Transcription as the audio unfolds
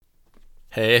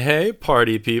Hey, hey,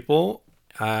 party people.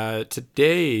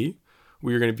 Today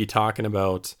we are going to be talking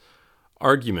about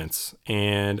arguments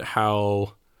and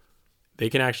how they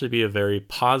can actually be a very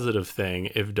positive thing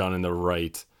if done in the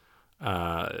right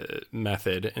uh,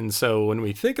 method. And so when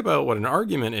we think about what an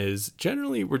argument is,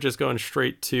 generally we're just going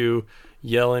straight to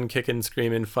yelling, kicking,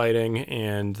 screaming, fighting,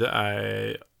 and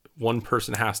one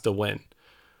person has to win.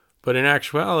 But in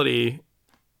actuality,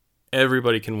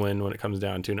 everybody can win when it comes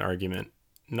down to an argument.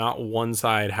 Not one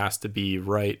side has to be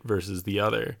right versus the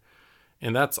other.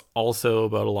 And that's also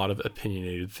about a lot of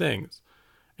opinionated things.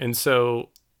 And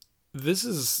so this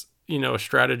is, a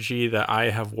strategy that I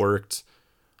have worked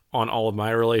on all of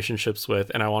my relationships with,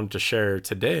 and I wanted to share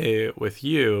today with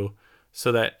you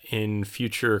so that in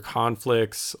future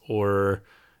conflicts or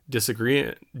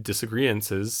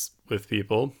disagreements with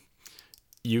people,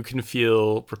 you can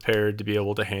feel prepared to be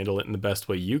able to handle it in the best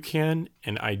way you can.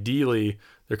 And ideally,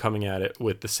 they're coming at it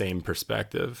with the same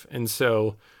perspective. And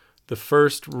so the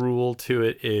first rule to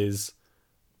it is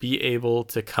be able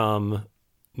to come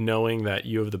knowing that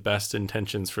you have the best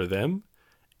intentions for them.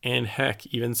 And heck,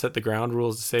 even set the ground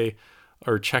rules to say,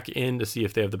 or check in to see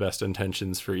if they have the best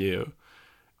intentions for you.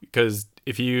 Because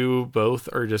if you both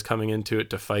are just coming into it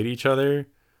to fight each other,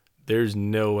 there's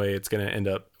no way it's going to end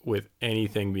up with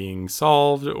anything being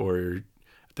solved, or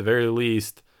at the very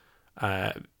least,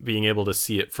 being able to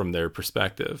see it from their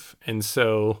perspective. And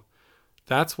so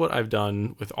that's what I've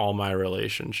done with all my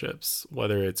relationships,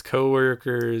 whether it's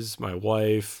coworkers, my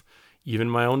wife, even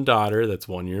my own daughter that's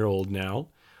 1 year old now.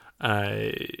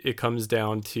 It comes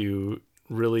down to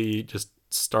really just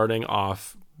starting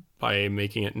off by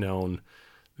making it known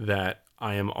that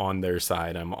I am on their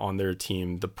side. I'm on their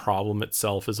team. The problem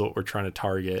itself is what we're trying to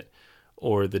target,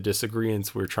 or the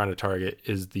disagreements we're trying to target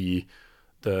is the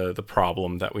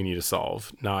problem that we need to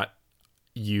solve, not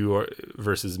you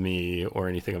versus me or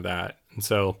anything of that. And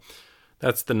so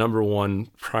that's the number one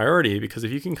priority, because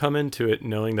if you can come into it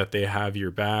knowing that they have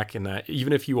your back, and that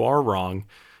even if you are wrong,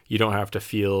 you don't have to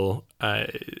feel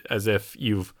as if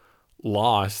you've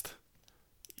lost.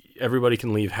 Everybody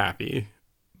can leave happy.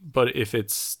 But if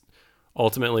it's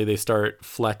ultimately they start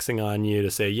flexing on you to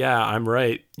say, yeah, I'm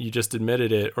right, you just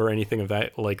admitted it, or anything of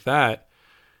that like that,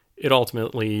 it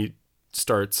ultimately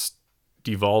starts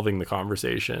devolving the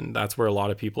conversation. That's where a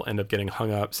lot of people end up getting hung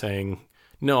up saying,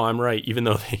 no, I'm right, even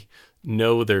though they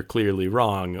know they're clearly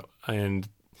wrong. And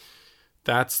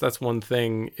that's one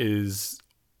thing is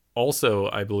also,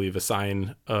 I believe, a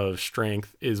sign of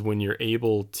strength is when you're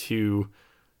able to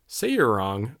say you're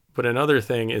wrong. But another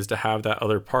thing is to have that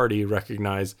other party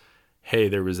recognize, hey,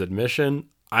 there was admission.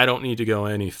 I don't need to go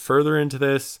any further into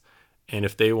this. And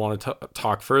if they want to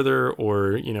talk further,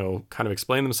 or, kind of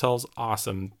explain themselves,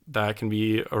 awesome. That can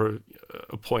be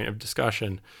a point of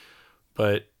discussion.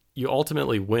 But you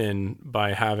ultimately win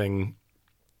by having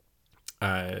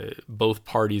both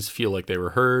parties feel like they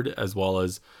were heard, as well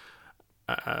as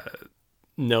uh,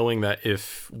 knowing that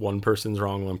if one person's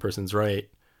wrong, one person's right,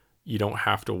 you don't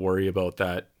have to worry about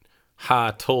that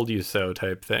 "ha, told you so"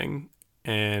 type thing.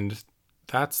 And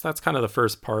that's kind of the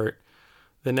first part.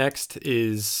 The next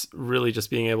is really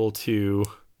just being able to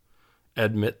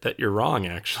admit that you're wrong,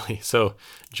 actually. So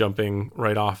jumping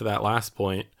right off of that last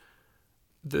point,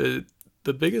 the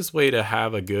biggest way to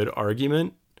have a good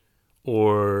argument,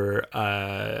 or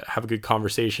have a good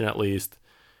conversation at least,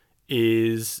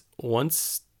 is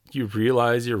once you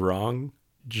realize you're wrong,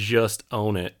 just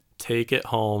own it. Take it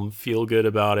home, feel good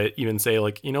about it, even say,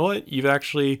 like, you know what, you've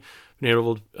actually been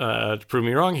able to prove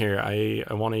me wrong here.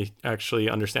 I want to actually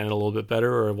understand it a little bit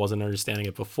better, or I wasn't understanding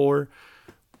it before.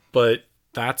 But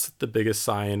that's the biggest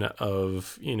sign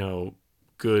of,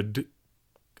 good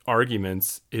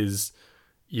arguments, is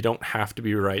you don't have to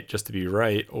be right just to be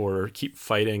right, or keep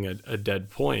fighting a dead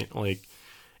point. Like,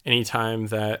 anytime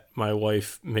that my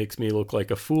wife makes me look like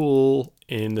a fool,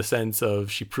 in the sense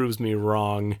of she proves me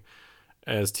wrong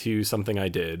as to something I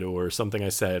did or something I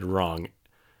said wrong,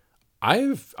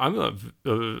 I'm a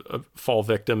fall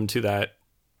victim to that.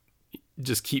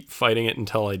 Just keep fighting it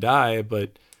until I die.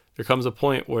 But there comes a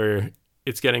point where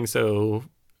it's getting so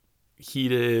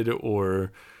heated,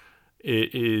 or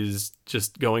it is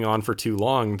just going on for too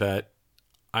long, that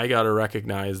I got to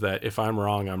recognize that if I'm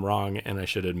wrong, I'm wrong, and I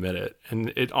should admit it.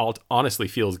 And it all honestly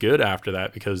feels good after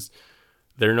that, because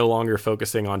they're no longer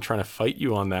focusing on trying to fight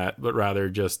you on that, but rather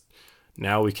just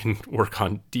now we can work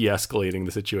on de-escalating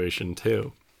the situation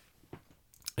too.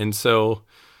 And so,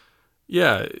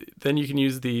 yeah, then you can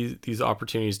use these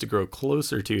opportunities to grow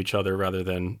closer to each other rather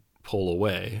than pull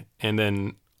away. And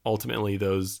then ultimately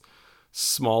those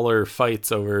smaller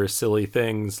fights over silly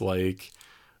things like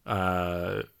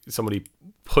somebody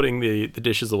putting the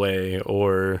dishes away,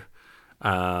 or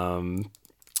can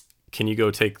you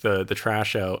go take the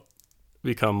trash out,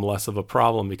 become less of a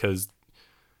problem, because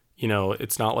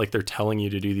it's not like they're telling you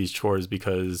to do these chores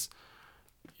because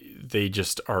they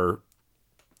just are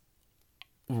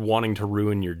wanting to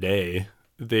ruin your day.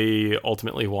 They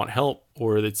ultimately want help,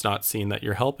 or it's not seen that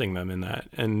you're helping them in that.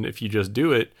 And if you just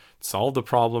do it, solve the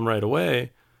problem right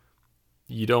away,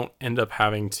 you don't end up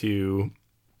having to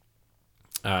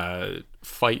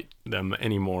fight them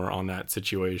anymore on that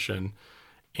situation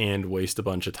and waste a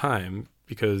bunch of time.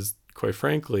 Because quite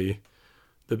frankly,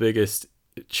 the biggest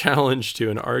challenge to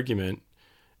an argument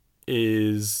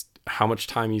is how much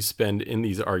time you spend in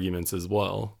these arguments as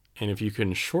well. And if you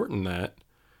can shorten that,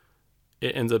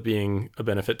 it ends up being a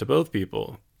benefit to both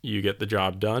people. You get the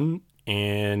job done,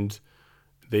 and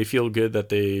they feel good that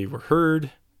they were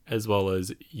heard, as well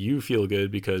as you feel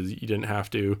good because you didn't have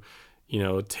to,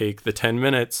 take the 10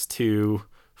 minutes to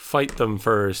fight them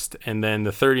first, and then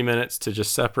the 30 minutes to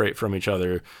just separate from each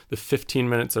other, the 15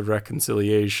 minutes of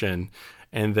reconciliation,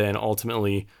 and then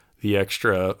ultimately the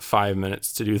extra 5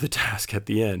 minutes to do the task at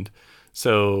the end.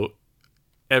 So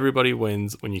everybody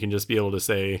wins when you can just be able to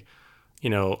say,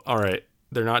 all right,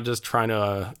 they're not just trying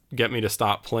to get me to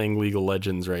stop playing League of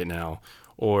Legends right now,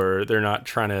 or they're not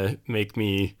trying to make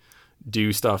me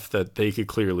do stuff that they could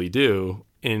clearly do.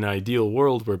 In an ideal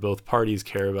world where both parties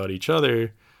care about each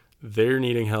other, they're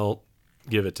needing help,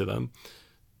 give it to them.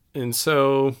 And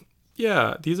so,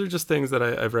 yeah, these are just things that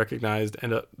I've recognized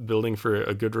end up building for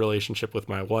a good relationship with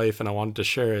my wife, and I wanted to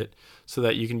share it so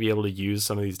that you can be able to use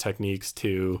some of these techniques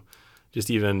to just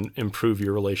even improve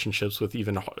your relationships with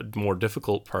even more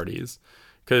difficult parties.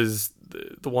 Because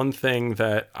the one thing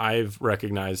that I've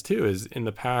recognized too is in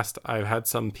the past, I've had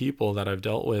some people that I've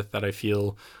dealt with that I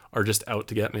feel are just out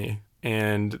to get me.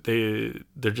 And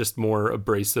they're just more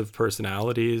abrasive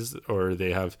personalities, or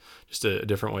they have just a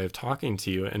different way of talking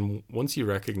to you. And once you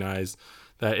recognize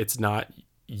that it's not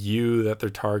you that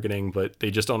they're targeting, but they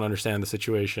just don't understand the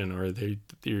situation, or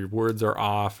your words are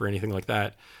off or anything like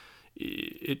that,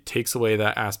 it takes away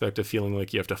that aspect of feeling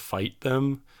like you have to fight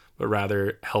them, but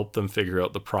rather help them figure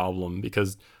out the problem,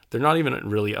 because they're not even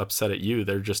really upset at you.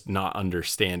 They're just not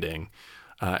understanding.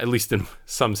 At least in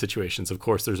some situations. Of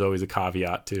course, there's always a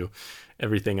caveat to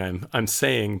everything I'm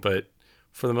saying, but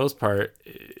for the most part,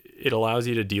 it allows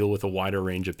you to deal with a wider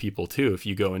range of people too, if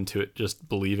you go into it just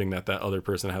believing that other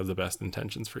person has the best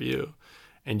intentions for you.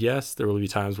 And yes, there will be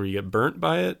times where you get burnt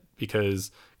by it, because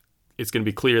it's going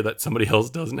to be clear that somebody else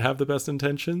doesn't have the best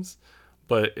intentions.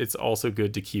 But it's also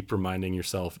good to keep reminding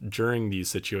yourself during these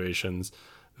situations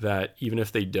that even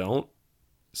if they don't,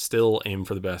 still aim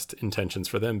for the best intentions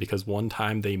for them, because one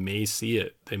time they may see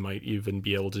it. They might even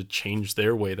be able to change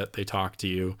their way that they talk to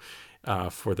you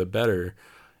for the better,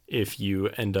 if you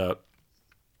end up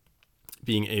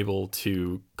being able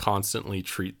to constantly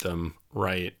treat them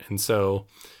right. And so,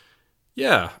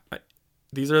 yeah,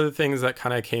 these are the things that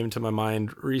kind of came to my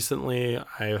mind recently.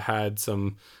 I've had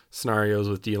some scenarios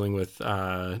with dealing with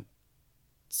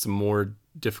some more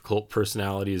difficult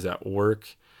personalities at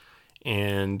work,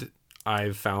 and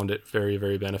I've found it very,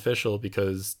 very beneficial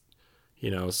because,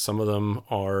 some of them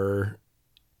are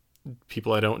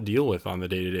people I don't deal with on the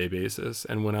day-to-day basis.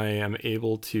 And when I am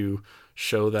able to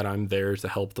show that I'm there to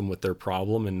help them with their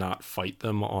problem and not fight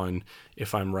them on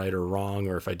if I'm right or wrong,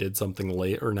 or if I did something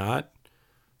late or not,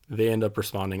 they end up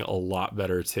responding a lot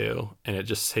better too. And it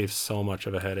just saves so much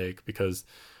of a headache, because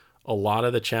a lot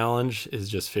of the challenge is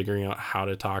just figuring out how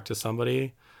to talk to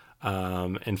somebody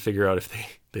and figure out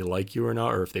if they like you or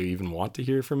not, or if they even want to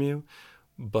hear from you.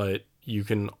 But you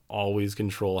can always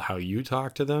control how you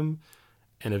talk to them.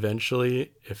 And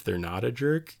eventually, if they're not a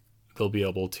jerk, they'll be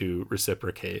able to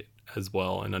reciprocate as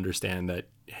well and understand that,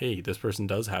 hey, this person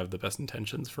does have the best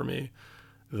intentions for me.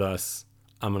 Thus,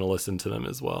 I'm going to listen to them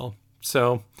as well.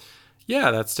 So,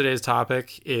 yeah, that's today's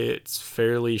topic. It's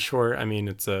fairly short. I mean,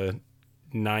 it's a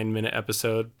 9-minute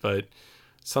episode, but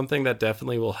something that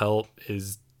definitely will help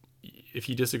is if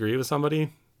you disagree with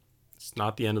somebody, it's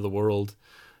not the end of the world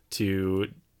to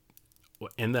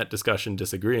end that discussion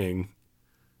disagreeing.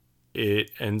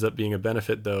 It ends up being a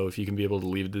benefit, though, if you can be able to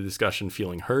leave the discussion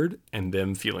feeling heard and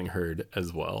them feeling heard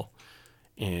as well.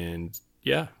 And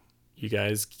yeah, you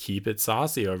guys keep it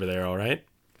saucy over there, all right?